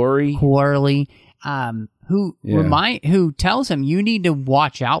navigator, Kalori, who tells him, you need to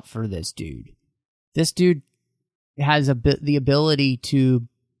watch out for this dude. This dude has the ability to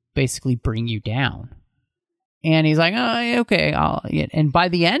basically bring you down. And he's like, oh, okay. And by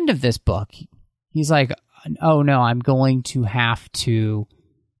the end of this book, he's like, oh no, I'm going to have to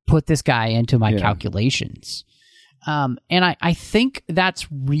put this guy into my calculations. And I think that's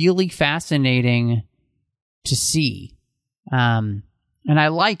really fascinating to see. And I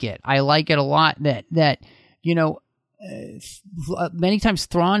like it. I like it a lot that many times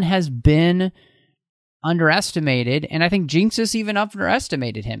Thrawn has been underestimated, and I think Jinxus even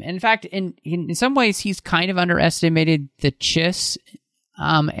underestimated him. In fact, in some ways, he's kind of underestimated the Chiss,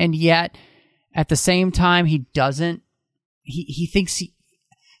 and yet at the same time, he doesn't. He thinks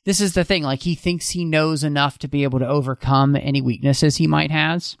this is the thing. Like, he thinks he knows enough to be able to overcome any weaknesses he might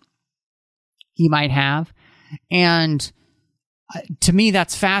have, and to me,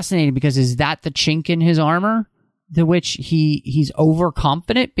 that's fascinating, because is that the chink in his armor, to which he's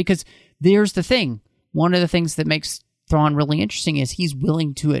overconfident? Because there's the thing. One of the things that makes Thrawn really interesting is he's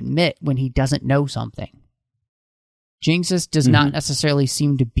willing to admit when he doesn't know something. Jinxus does not necessarily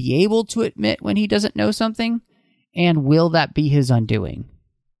seem to be able to admit when he doesn't know something, and will that be his undoing?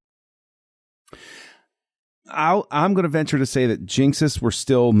 I'm going to venture to say that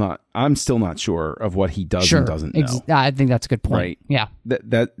Jinxus, I'm still not sure of what he does and doesn't know. I think that's a good point. Right. Yeah.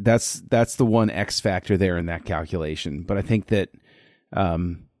 That's the one X factor there in that calculation. But I think that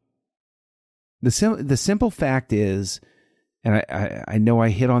the simple fact is, and I know I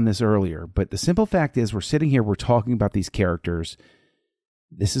hit on this earlier, but the simple fact is, we're sitting here, we're talking about these characters.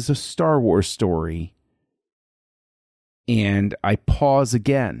 This is a Star Wars story. And I pause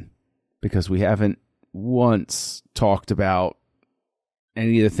again, because we haven't once talked about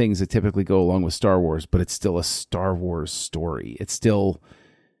any of the things that typically go along with Star Wars, but it's still a Star Wars story. It still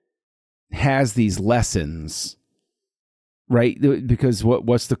has these lessons, right? Because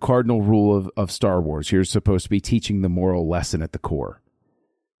what's the cardinal rule of Star Wars? You're supposed to be teaching the moral lesson at the core.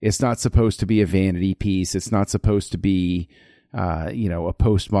 It's not supposed to be a vanity piece. It's not supposed to be, a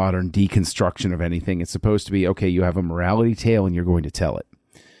postmodern deconstruction of anything. It's supposed to be, okay, you have a morality tale and you're going to tell it.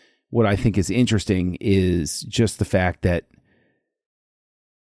 What I think is interesting is just the fact that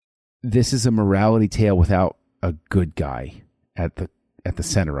this is a morality tale without a good guy at the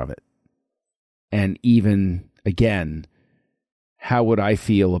center of it. And even, again, how would I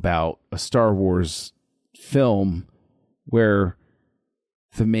feel about a Star Wars film where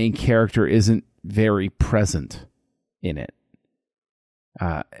the main character isn't very present in it?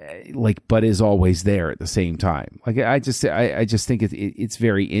 But is always there at the same time. Like, I just think it's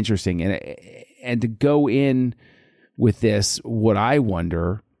very interesting, and to go in with this, what I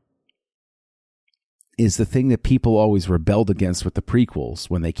wonder is the thing that people always rebelled against with the prequels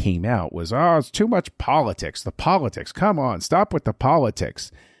when they came out was, it's too much politics. The politics, come on, stop with the politics.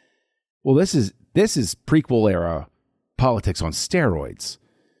 Well, this is prequel era politics on steroids.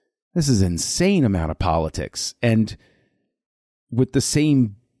 This is an insane amount of politics, and with the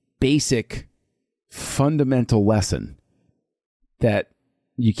same basic fundamental lesson that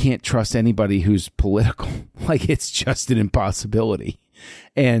you can't trust anybody who's political. Like, it's just an impossibility.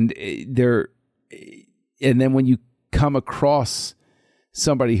 And then when you come across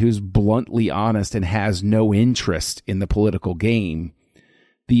somebody who's bluntly honest and has no interest in the political game,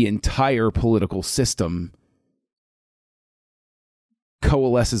 the entire political system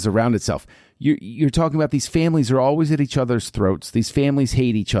coalesces around itself. You're talking about these families are always at each other's throats. These families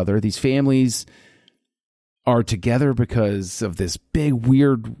hate each other. These families are together because of this big,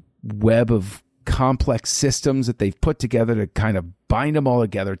 weird web of complex systems that they've put together to kind of bind them all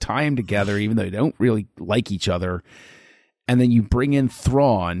together, tie them together, even though they don't really like each other. And then you bring in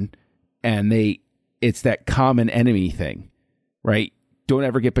Thrawn, and it's that common enemy thing, right? Don't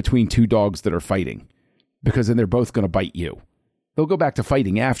ever get between two dogs that are fighting, because then they're both going to bite you. They'll go back to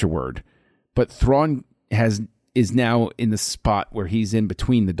fighting afterward, but Thrawn is now in the spot where he's in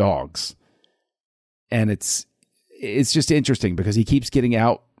between the dogs. And it's just interesting because he keeps getting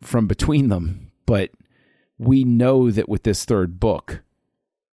out from between them, but we know that with this third book,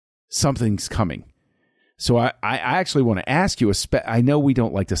 something's coming. So I actually want to ask you, I know we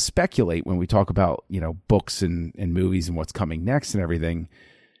don't like to speculate when we talk about, books and movies and what's coming next and everything.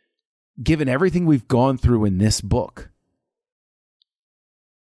 Given everything we've gone through in this book,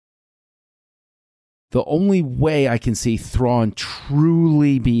 the only way I can see Thrawn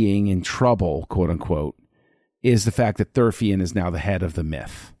truly being in trouble, quote unquote, is the fact that Thurfian is now the head of the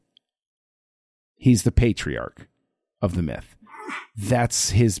myth. He's the patriarch of the myth.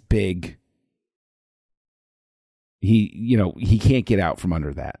 That's his big He can't get out from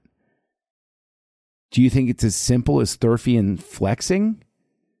under that. Do you think it's as simple as Thurfian flexing?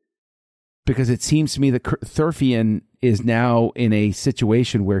 Because it seems to me that Thurfian is now in a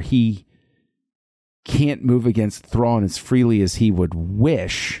situation where he can't move against Thrawn as freely as he would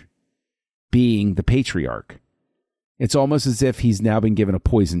wish, being the patriarch. It's almost as if he's now been given a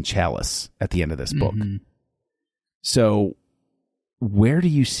poison chalice at the end of this book. Mm-hmm. So where do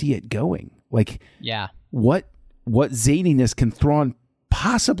you see it going? Like, yeah, what zaniness can Thrawn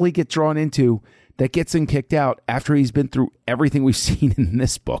possibly get drawn into that gets him kicked out after he's been through everything we've seen in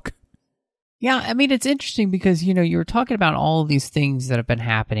this book? Yeah, I mean, it's interesting because, you were talking about all of these things that have been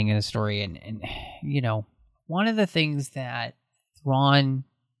happening in the story. And one of the things that Thrawn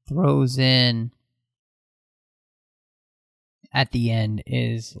throws in at the end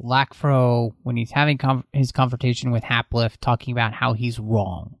is Lackfro, when he's having his confrontation with Haplif, talking about how he's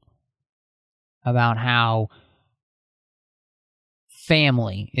wrong. About how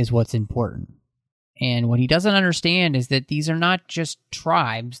family is what's important. And what he doesn't understand is that these are not just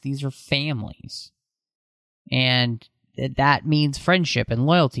tribes, these are families. And that means friendship and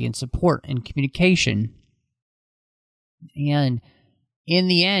loyalty and support and communication. And in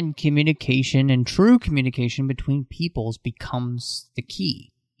the end, communication and true communication between peoples becomes the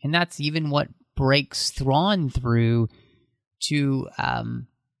key. And that's even what breaks Thrawn through to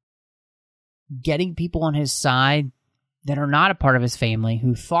getting people on his side that are not a part of his family,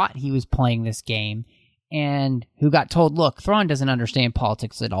 who thought he was playing this game, and who got told, look, Thrawn doesn't understand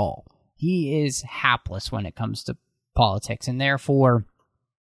politics at all. He is hapless when it comes to politics, and therefore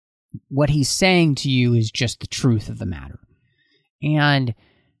what he's saying to you is just the truth of the matter. And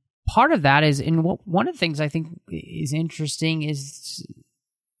part of that is, one of the things I think is interesting is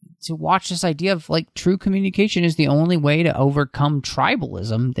to watch this idea of, like, true communication is the only way to overcome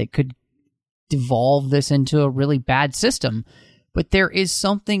tribalism that could devolve this into a really bad system. But there is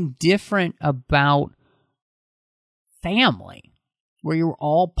something different about family, where you're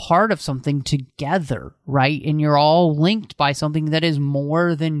all part of something together, right? And you're all linked by something that is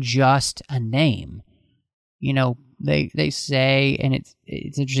more than just a name. They say, and it's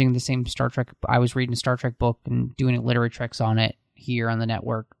interesting, the same Star Trek, I was reading a Star Trek book and doing a literary treks on it here on the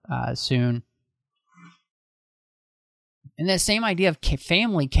network soon. And the same idea of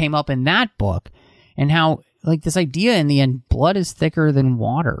family came up in that book, and how, like, this idea in the end, blood is thicker than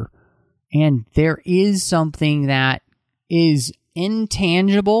water. And there is something that is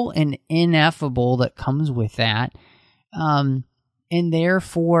intangible and ineffable that comes with that. And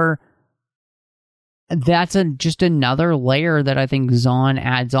therefore, that's just another layer that I think Zahn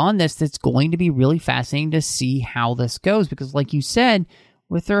adds on this that's going to be really fascinating to see how this goes. Because, like you said,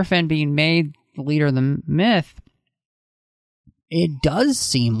 with Thurfan being made the leader of the myth, it does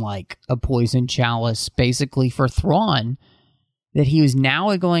seem like a poison chalice, basically, for Thrawn, that he was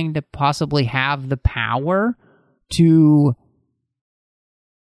now going to possibly have the power to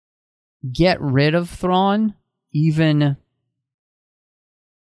get rid of Thrawn, even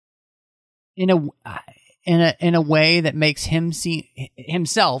in a way that makes him see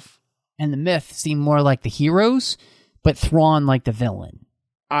himself and the myth seem more like the heroes, but Thrawn like the villain.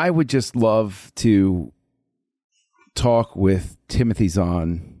 I would just love to talk with Timothy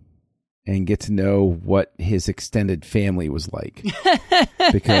Zahn and get to know what his extended family was like.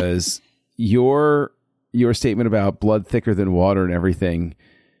 Because your statement about blood thicker than water and everything,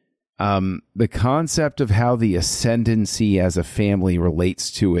 the concept of how the ascendancy as a family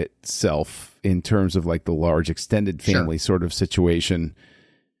relates to itself in terms of, like, the large extended family sort of situation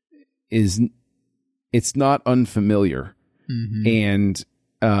it's not unfamiliar. Mm-hmm. And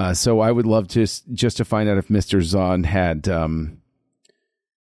so I would love just to find out if Mr. Zahn had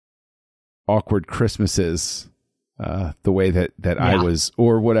awkward Christmases the way that I was,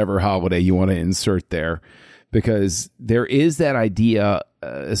 or whatever holiday you want to insert there, because there is that idea,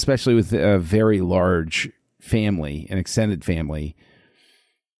 especially with a very large family, an extended family,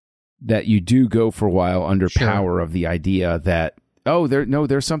 that you do go for a while under power of the idea that,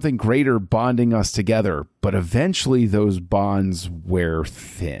 there's something greater bonding us together, but eventually those bonds wear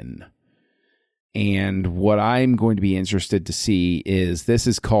thin. And what I'm going to be interested to see is, this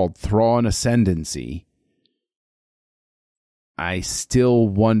is called Thrawn Ascendancy. I still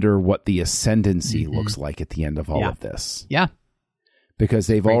wonder what the ascendancy looks like at the end of all of this. Yeah. Because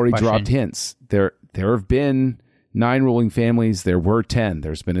they've already dropped hints. There have been 9 ruling families. There were 10.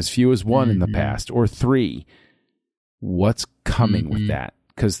 There's been as few as 1 in the past, or 3. What's coming with that?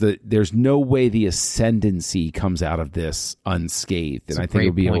 Because there's no way the ascendancy comes out of this unscathed. And I think it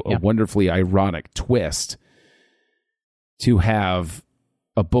would be a wonderfully ironic twist to have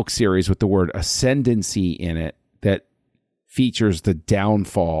a book series with the word ascendancy in it that features the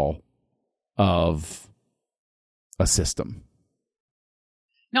downfall of a system.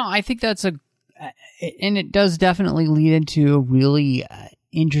 No, I think that's and it does definitely lead into a really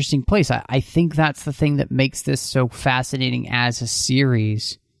interesting place. I think that's the thing that makes this so fascinating as a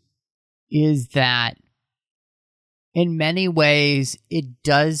series, is that in many ways it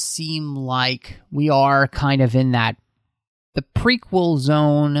does seem like we are kind of in the prequel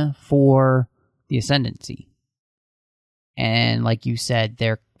zone for the Ascendancy. And like you said,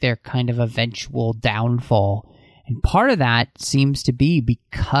 their kind of eventual downfall. And part of that seems to be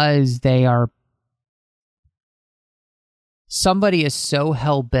because somebody is so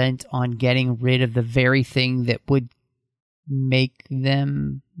hell-bent on getting rid of the very thing that would make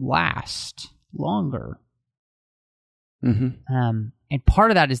them last longer. Mm-hmm. And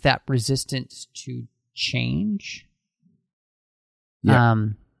part of that is that resistance to change. Yeah.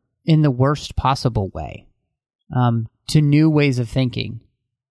 In the worst possible way. To new ways of thinking.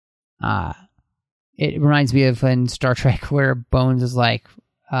 It reminds me of in Star Trek where Bones is like,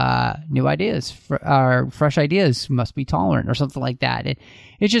 new ideas, fresh ideas must be tolerant, or something like that.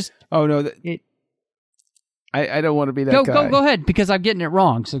 It's just... Oh, no. I don't want to be that guy. Go ahead, because I'm getting it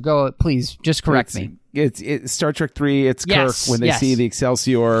wrong. So go, please, just correct me. It's Star Trek 3, it's Yes, Kirk when they see the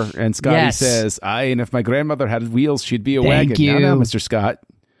Excelsior, and Scotty says, and if my grandmother had wheels, she'd be a wagon. You. No, Mr. Scott.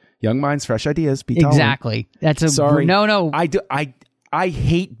 Young minds, fresh ideas, be tolerant. Exactly. That's a... Sorry. No. I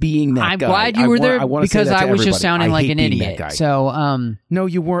hate being that guy. I'm glad you were there because I was just sounding like an idiot. So, no,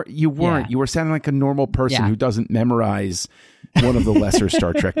 you weren't. Yeah. You were sounding like a normal person who doesn't memorize one of the lesser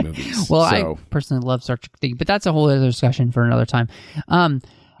Star Trek movies. Well, I personally love Star Trek, but that's a whole other discussion for another time. I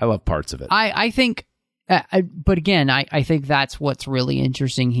love parts of it. I think, but again, I think that's what's really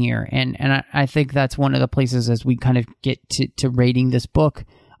interesting here, and I think that's one of the places as we kind of get to rating this book.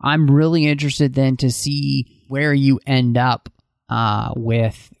 I'm really interested then to see where you end up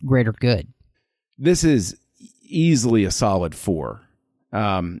with Greater Good. This is easily a solid 4.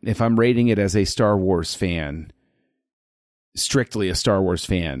 If I'm rating it as a Star Wars fan, strictly a Star Wars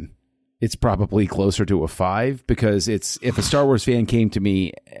fan, it's probably closer to a 5, because if a Star Wars fan came to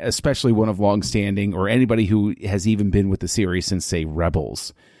me, especially one of longstanding or anybody who has even been with the series since, say,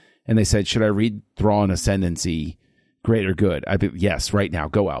 Rebels, and they said, should I read Thrawn Ascendancy, Greater Good? I'd be, yes, right now,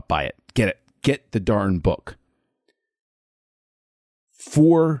 go out, buy it, get the darn book.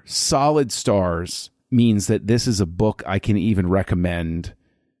 4 solid stars means that this is a book I can even recommend,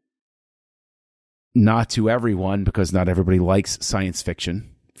 not to everyone, because not everybody likes science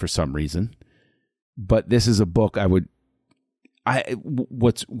fiction for some reason, but this is a book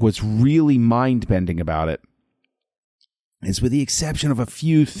what's really mind-bending about it is, with the exception of a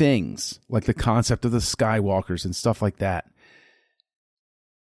few things, like the concept of the Skywalkers and stuff like that,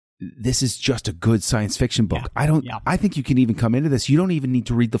 this is just a good science fiction book. I think you can even come into this. You don't even need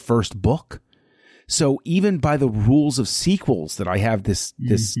to read the first book. So even by the rules of sequels that I have this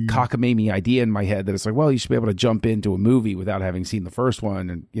cockamamie idea in my head that it's like, well, you should be able to jump into a movie without having seen the first one,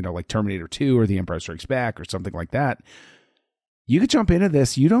 and, like Terminator 2 or The Empire Strikes Back or something like that. You could jump into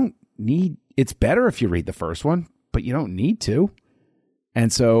this. You don't need, it's better if you read the first one, but you don't need to.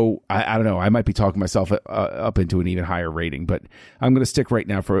 And so I don't know. I might be talking myself up into an even higher rating, but I'm going to stick right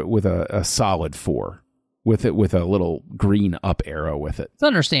now with a solid 4, with a little green up arrow with it. It's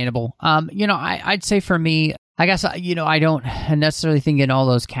understandable. I'd say for me, I guess I don't necessarily think in all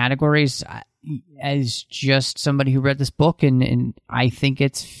those categories. As just somebody who read this book, and I think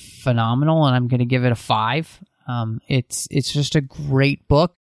it's phenomenal, and I'm going to give it a 5. It's just a great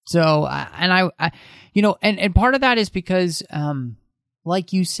book. So and part of that is because.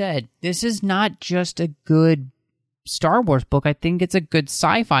 Like you said, this is not just a good Star Wars book. I think it's a good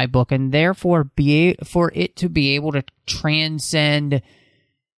sci-fi book, and therefore for it to be able to transcend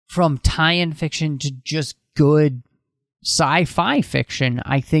from tie-in fiction to just good sci-fi fiction,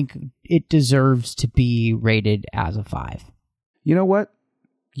 I think it deserves to be rated as a 5. You know what?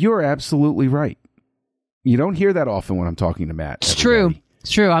 You're absolutely right. You don't hear that often when I'm talking to Matt. It's true. It's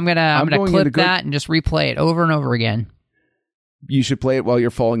true. I'm gonna clip that and just replay it over and over again. You should play it while you're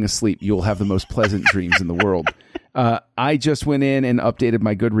falling asleep. You'll have the most pleasant dreams in the world. I just went in and updated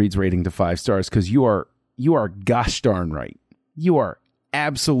my Goodreads rating to 5 stars because you are gosh darn right. You are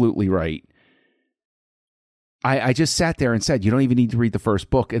absolutely right. I just sat there and said, you don't even need to read the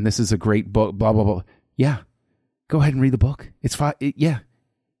first book, and this is a great book, blah, blah, blah. Yeah. Go ahead and read the book. It's fine. Yeah.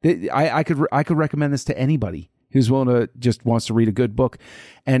 I could recommend this to anybody who's willing to, just wants to read a good book.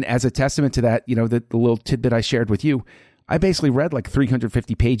 And as a testament to that, the little tidbit I shared with you, I basically read like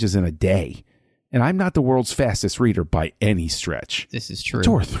 350 pages in a day. And I'm not the world's fastest reader by any stretch. This is true. I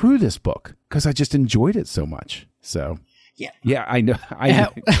tore through this book because I just enjoyed it so much. So, yeah, I know.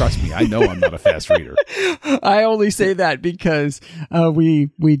 Trust me, I know I'm not a fast reader. I only say that because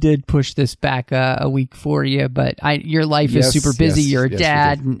we did push this back a week for you, but your life is super busy. You're a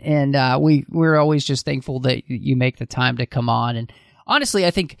dad, and we're always just thankful that you make the time to come on. And honestly,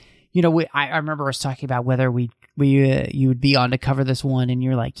 I think, I remember us talking about whether you would be on to cover this one, and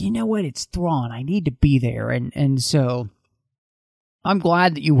you're like, you know what, it's Thrawn, I need to be there, and so I'm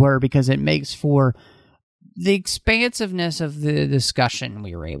glad that you were, because it makes for the expansiveness of the discussion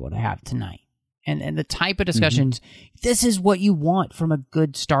we were able to have tonight, and the type of discussions. This is what you want from a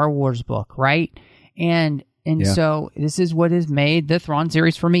good Star Wars book, right? And so this is what has made the Thrawn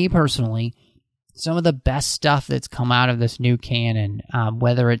series, for me personally, some of the best stuff that's come out of this new canon,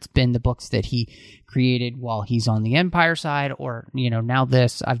 whether it's been the books that he created while he's on the Empire side, or, now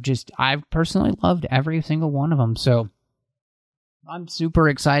this. I've personally loved every single one of them. So I'm super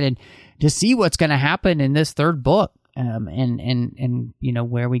excited to see what's going to happen in this third book, and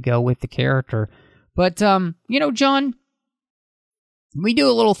where we go with the character. But, John, we do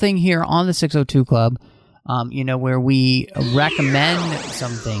a little thing here on the 602 Club, where we recommend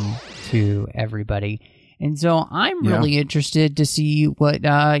something to everybody. And so I'm really interested to see what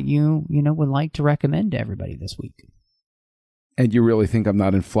you would like to recommend to everybody this week. And you really think I'm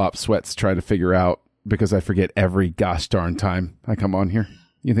not in flop sweats trying to figure out, because I forget every gosh darn time I come on here?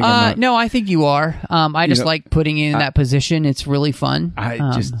 You think I'm not? No, I think you are. I just like putting you in that position. It's really fun.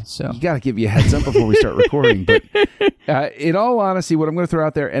 You got to give you a heads up before we start recording. But in all honesty, what I'm going to throw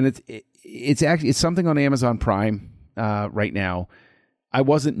out there, and it's something on Amazon Prime right now. I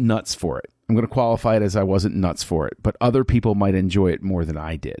wasn't nuts for it. I'm going to qualify it as I wasn't nuts for it, but other people might enjoy it more than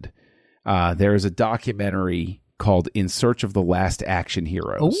I did. There is a documentary called In Search of the Last Action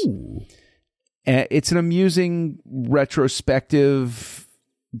Heroes. Ooh. It's an amusing retrospective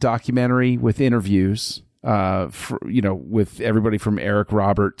documentary with interviews, with everybody from Eric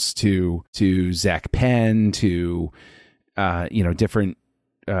Roberts to Zach Penn to different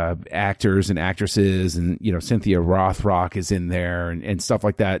actors and actresses, and Cynthia Rothrock is in there, and stuff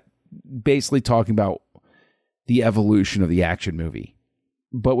like that, basically talking about the evolution of the action movie,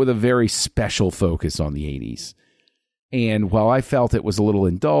 but with a very special focus on the 80s. And while I felt it was a little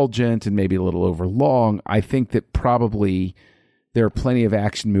indulgent and maybe a little overlong, I think that probably there are plenty of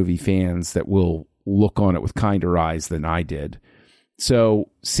action movie fans that will look on it with kinder eyes than I did. So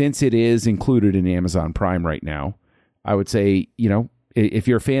since it is included in Amazon Prime right now, I would say, if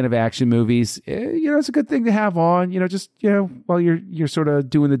you're a fan of action movies, it's a good thing to have on, while you're sort of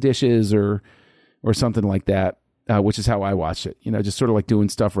doing the dishes or something like that, which is how I watched it, just sort of like doing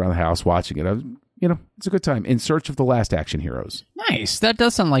stuff around the house, watching it. It's a good time. In Search of the Last Action Heroes. Nice. That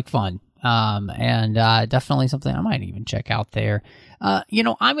does sound like fun. And definitely something I might even check out there. I'm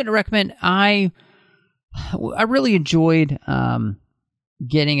going to recommend, I really enjoyed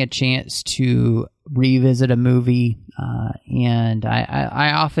getting a chance to revisit a movie, and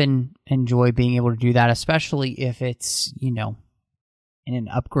I often enjoy being able to do that, especially if it's, in an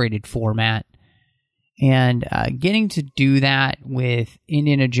upgraded format. And getting to do that with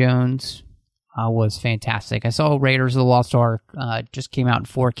Indiana Jones was fantastic. I saw Raiders of the Lost Ark, just came out in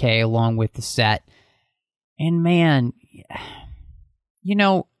 4K along with the set. And man,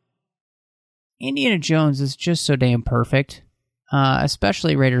 Indiana Jones is just so damn perfect,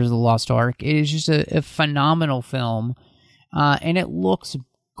 especially Raiders of the Lost Ark. It is just a phenomenal film, and it looks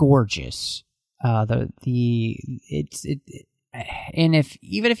gorgeous. And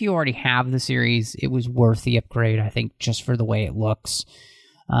even if you already have the series, it was worth the upgrade, I think, just for the way it looks.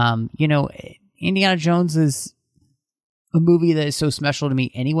 Indiana Jones is a movie that is so special to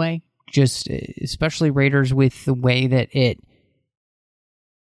me anyway, just especially Raiders, with the way that it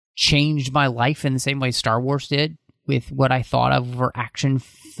changed my life in the same way Star Wars did, with what I thought of for action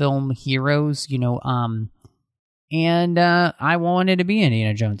film heroes, and I wanted to be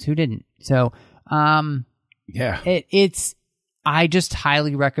Indiana Jones. Who didn't? So, I just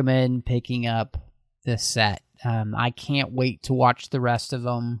highly recommend picking up this set. I can't wait to watch the rest of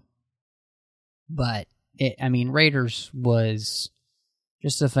them. But, Raiders was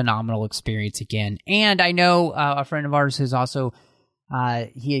just a phenomenal experience again. And I know a friend of ours has also,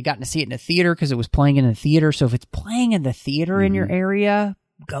 he had gotten to see it in a theater because it was playing in the theater. So if it's playing in the theater in your area,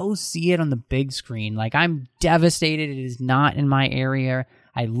 go see it on the big screen. Like, I'm devastated it is not in my area.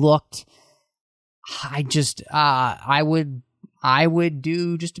 I looked. I would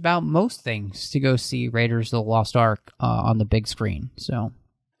do just about most things to go see Raiders of the Lost Ark on the big screen. So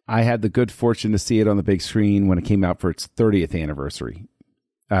I had the good fortune to see it on the big screen when it came out for its 30th anniversary.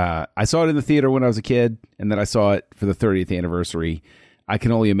 I saw it in the theater when I was a kid, and then I saw it for the 30th anniversary. I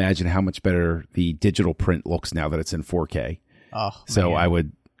can only imagine how much better the digital print looks now that it's in 4K. Oh, so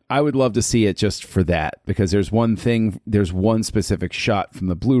man. I would love to see it just for that, because there's one specific shot from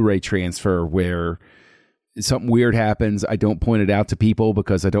the Blu-ray transfer where something weird happens. I don't point it out to people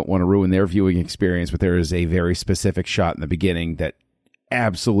because I don't want to ruin their viewing experience, but there is a very specific shot in the beginning that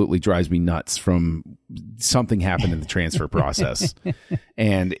absolutely drives me nuts from something happened in the transfer process.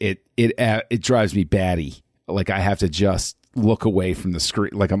 And it drives me batty. Like, I have to just look away from the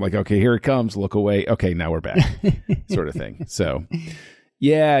screen. Like, I'm like, okay, here it comes. Look away. Okay, now we're back. Sort of thing. So,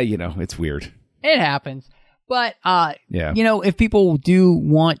 yeah, it's weird. It happens. But, yeah. If people do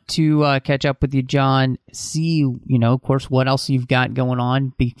want to catch up with you, John, see, of course, what else you've got going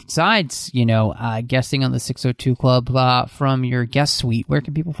on besides, guesting on the 602 Club from your guest suite, where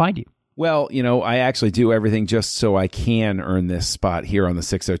can people find you? Well, I actually do everything just so I can earn this spot here on the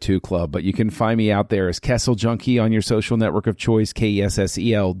 602 Club, but you can find me out there as Kessel Junkie on your social network of choice,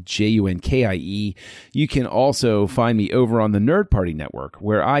 KESSELJUNKIE. You can also find me over on the Nerd Party Network,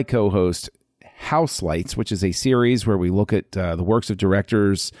 where I co-host House Lights, which is a series where we look at the works of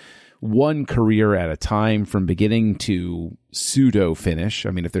directors one career at a time from beginning to pseudo finish.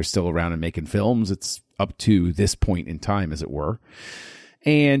 I mean, if they're still around and making films, it's up to this point in time, as it were.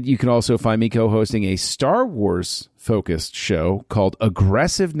 And you can also find me co-hosting a Star Wars-focused show called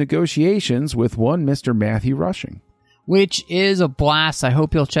Aggressive Negotiations with one Mr. Matthew Rushing, which is a blast. I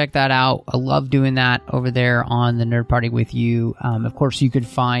hope you'll check that out. I love doing that over there on the Nerd Party with you. Of course, you could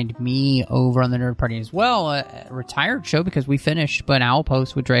find me over on the Nerd Party as well, a retired show because we finished, but Owl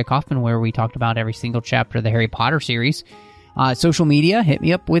Post with Drea Kaufman, where we talked about every single chapter of the Harry Potter series. Social media, hit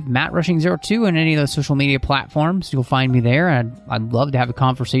me up with Matt Rushing02 on any of those social media platforms. You'll find me there. I'd love to have a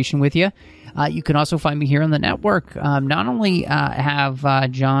conversation with you. You can also find me here on the network. Not only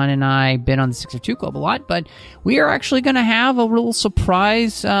have John and I been on the 602 Club a lot, but we are actually going to have a little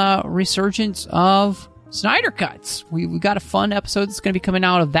surprise resurgence of Snyder Cuts. We got a fun episode that's going to be coming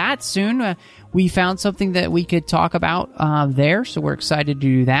out of that soon. We found something that we could talk about there, so we're excited to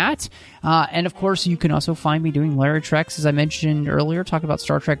do that. And of course, you can also find me doing Larry Treks, as I mentioned earlier, talking about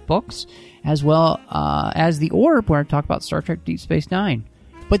Star Trek books, as well as The Orb, where I talk about Star Trek Deep Space Nine.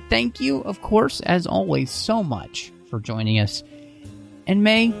 But thank you, of course, as always, so much for joining us. And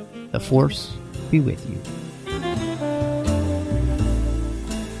may the Force be with you.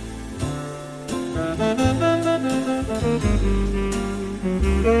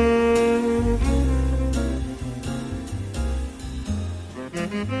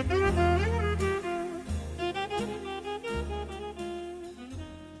 Thank you.